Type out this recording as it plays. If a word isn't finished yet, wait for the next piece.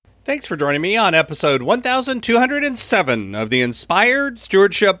Thanks for joining me on episode 1207 of the Inspired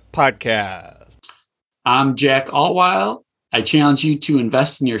Stewardship Podcast. I'm Jack Altwile. I challenge you to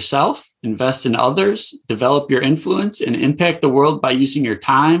invest in yourself, invest in others, develop your influence, and impact the world by using your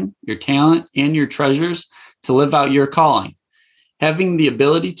time, your talent, and your treasures to live out your calling. Having the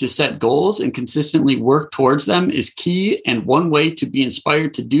ability to set goals and consistently work towards them is key, and one way to be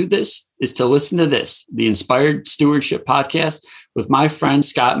inspired to do this is to listen to this, the Inspired Stewardship Podcast with my friend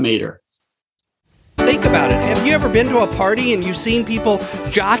Scott Mader. Think about it. Have you ever been to a party and you've seen people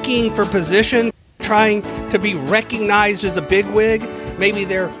jockeying for position, trying to be recognized as a bigwig? Maybe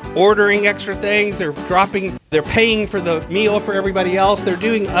they're ordering extra things, they're paying for the meal for everybody else, they're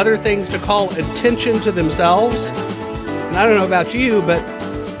doing other things to call attention to themselves. And I don't know about you, but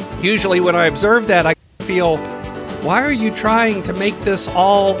usually when I observe that, I feel, why are you trying to make this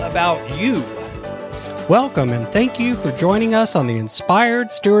all about you? Welcome and thank you for joining us on the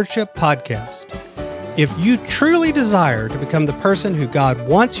Inspired Stewardship Podcast. If you truly desire to become the person who God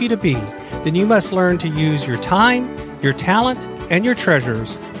wants you to be, then you must learn to use your time, your talent, and your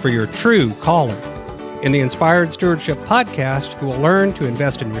treasures for your true calling. In the Inspired Stewardship Podcast, you will learn to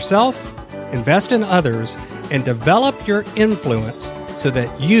invest in yourself, invest in others, and develop your influence so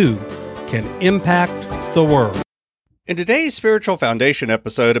that you can impact the world. In today's Spiritual Foundation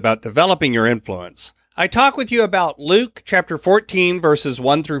episode about developing your influence, I talk with you about Luke chapter 14, verses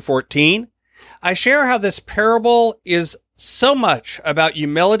 1 through 14. I share how this parable is so much about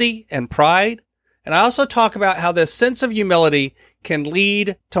humility and pride, and I also talk about how this sense of humility can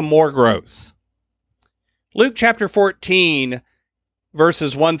lead to more growth. Luke chapter 14,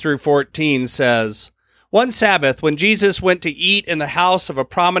 verses 1 through 14 says, "One Sabbath, when Jesus went to eat in the house of a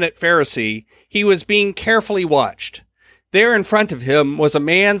prominent Pharisee, he was being carefully watched. There in front of him was a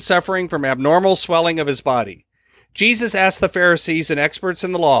man suffering from abnormal swelling of his body. Jesus asked the Pharisees and experts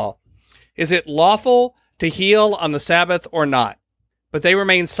in the law, 'Is it lawful to heal on the Sabbath or not?' But they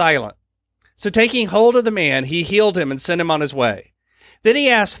remained silent. So taking hold of the man, he healed him and sent him on his way. Then he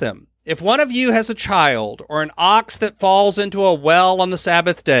asked them, 'If one of you has a child or an ox that falls into a well on the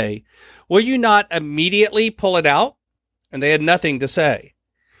Sabbath day, will you not immediately pull it out?' And they had nothing to say.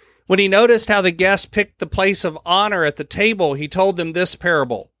 When he noticed how the guests picked the place of honor at the table, he told them this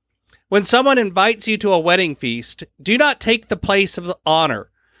parable. 'When someone invites you to a wedding feast, do not take the place of the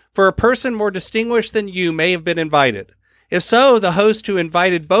honor, for a person more distinguished than you may have been invited. If so, the host who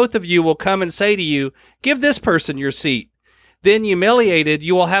invited both of you will come and say to you, "Give this person your seat." Then, humiliated,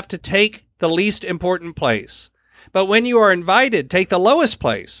 you will have to take the least important place. But when you are invited, take the lowest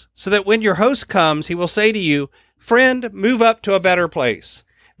place, so that when your host comes, he will say to you, "Friend, move up to a better place."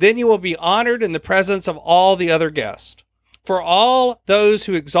 Then you will be honored in the presence of all the other guests. For all those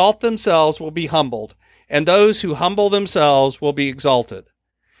who exalt themselves will be humbled, and those who humble themselves will be exalted."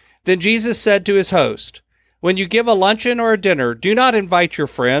 Then Jesus said to his host, "When you give a luncheon or a dinner, do not invite your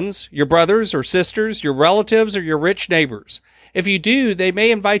friends, your brothers or sisters, your relatives, or your rich neighbors. If you do, they may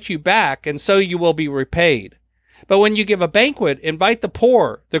invite you back, and so you will be repaid. But when you give a banquet, invite the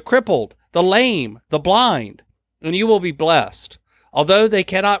poor, the crippled, the lame, the blind, and you will be blessed. Although they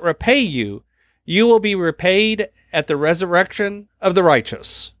cannot repay you, you will be repaid at the resurrection of the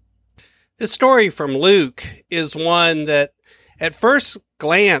righteous." This story from Luke is one that at first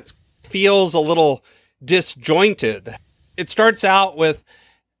glance feels a little disjointed. It starts out with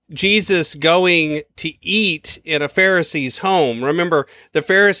Jesus going to eat in a Pharisee's home. Remember, the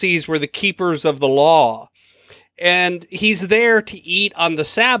Pharisees were the keepers of the law. And he's there to eat on the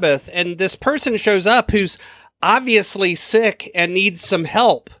Sabbath, and this person shows up who's obviously sick and needs some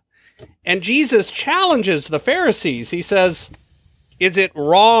help. And Jesus challenges the Pharisees. He says, "Is it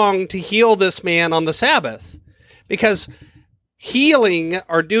wrong to heal this man on the Sabbath?" Because healing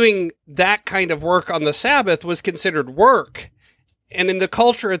or doing that kind of work on the Sabbath was considered work. And in the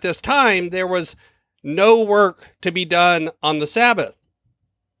culture at this time, there was no work to be done on the Sabbath.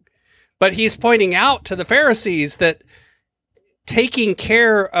 But he's pointing out to the Pharisees that taking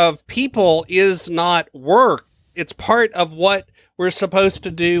care of people is not work. It's part of what we're supposed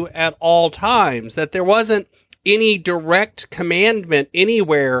to do at all times, that there wasn't any direct commandment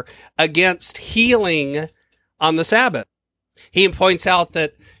anywhere against healing on the Sabbath. He points out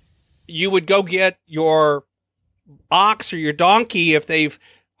that you would go get your ox or your donkey if they've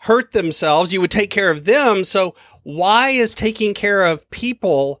hurt themselves. You would take care of them. So why is taking care of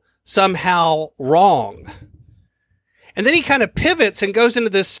people somehow wrong? And then he kind of pivots and goes into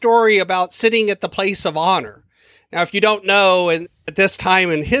this story about sitting at the place of honor. Now, if you don't know, and at this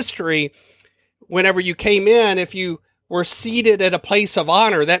time in history, whenever you came in, if you were seated at a place of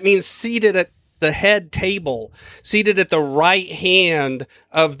honor, that means seated at the head table, seated at the right hand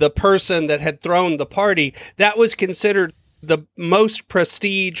of the person that had thrown the party, that was considered the most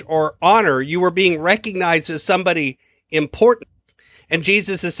prestige or honor. You were being recognized as somebody important. And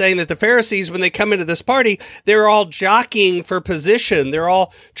Jesus is saying that the Pharisees, when they come into this party, they're all jockeying for position. They're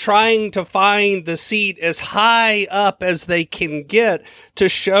all trying to find the seat as high up as they can get to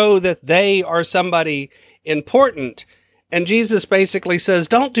show that they are somebody important. And Jesus basically says,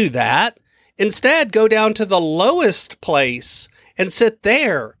 don't do that. Instead, go down to the lowest place and sit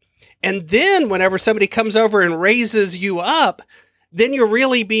there. And then whenever somebody comes over and raises you up, then you're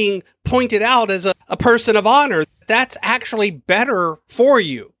really being pointed out as a person of honor. That's actually better for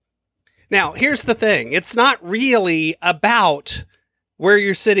you. Now, here's the thing. It's not really about where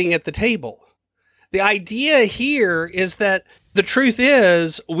you're sitting at the table. The idea here is that the truth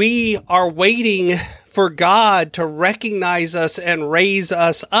is we are waiting for God to recognize us and raise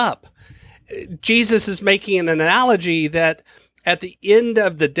us up. Jesus is making an analogy that at the end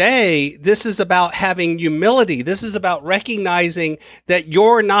of the day, this is about having humility. This is about recognizing that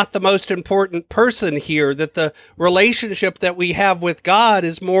you're not the most important person here, that the relationship that we have with God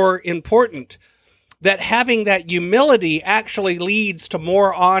is more important, that having that humility actually leads to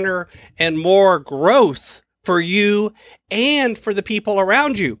more honor and more growth for you and for the people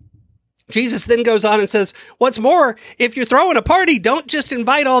around you. Jesus then goes on and says, what's more, if you're throwing a party, don't just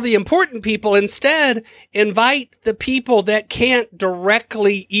invite all the important people. Instead, invite the people that can't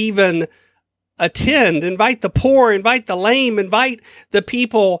directly even attend. Invite the poor, invite the lame, invite the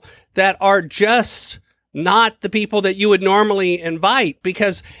people that are just not the people that you would normally invite.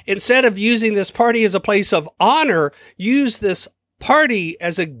 Because instead of using this party as a place of honor, use this party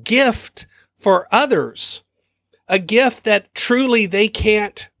as a gift for others, a gift that truly they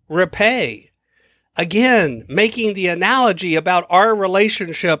can't repay. Again, making the analogy about our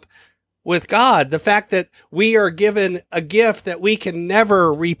relationship with God, the fact that we are given a gift that we can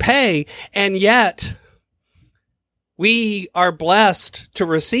never repay, and yet we are blessed to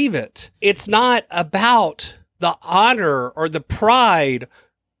receive it. It's not about the honor or the pride.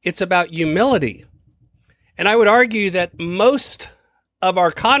 It's about humility. And I would argue that most of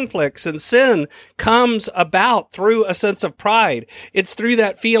our conflicts and sin comes about through a sense of pride. It's through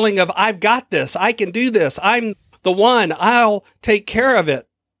that feeling of, I've got this, I can do this, I'm the one, I'll take care of it,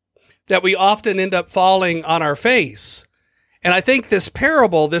 that we often end up falling on our face. And I think this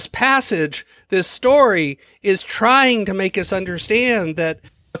parable, this passage, this story is trying to make us understand that,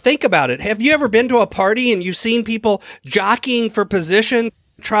 think about it. Have you ever been to a party and you've seen people jockeying for position,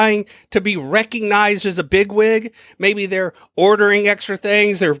 trying to be recognized as a bigwig? Maybe they're ordering extra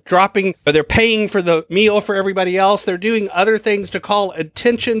things, they're paying for the meal for everybody else, they're doing other things to call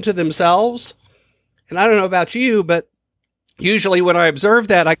attention to themselves. And I don't know about you, but usually when I observe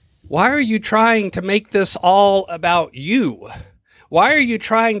that, why are you trying to make this all about you? Why are you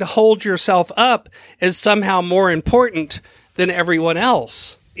trying to hold yourself up as somehow more important than everyone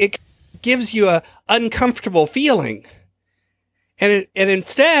else? It gives you an uncomfortable feeling. And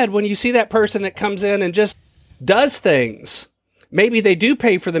instead, when you see that person that comes in and just does things, maybe they do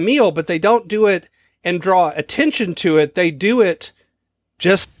pay for the meal, but they don't do it and draw attention to it. They do it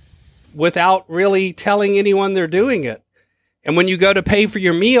just without really telling anyone they're doing it. And when you go to pay for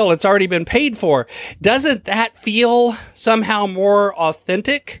your meal, it's already been paid for. Doesn't that feel somehow more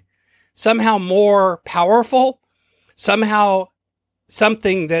authentic? Somehow more powerful? Somehow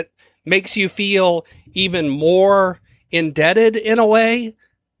something that makes you feel even more indebted in a way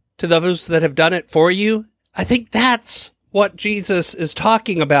to those that have done it for you? I think that's what Jesus is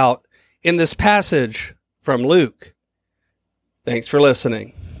talking about in this passage from Luke. Thanks for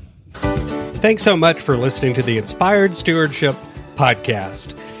listening. Thanks so much for listening to the Inspired Stewardship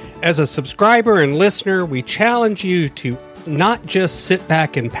Podcast. As a subscriber and listener, we challenge you to not just sit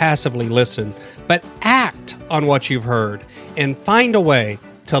back and passively listen, but act on what you've heard and find a way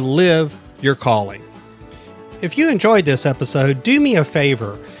to live your calling. If you enjoyed this episode, do me a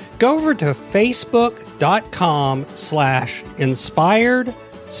favor. Go over to facebook.com/inspired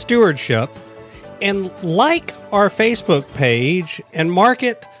stewardship and like our Facebook page and mark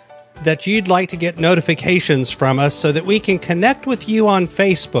it that you'd like to get notifications from us so that we can connect with you on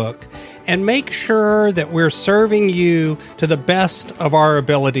Facebook and make sure that we're serving you to the best of our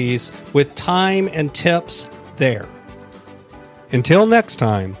abilities with time and tips there. Until next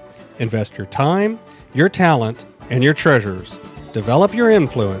time, invest your time, your talent, and your treasures. Develop your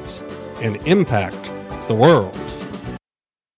influence and impact the world.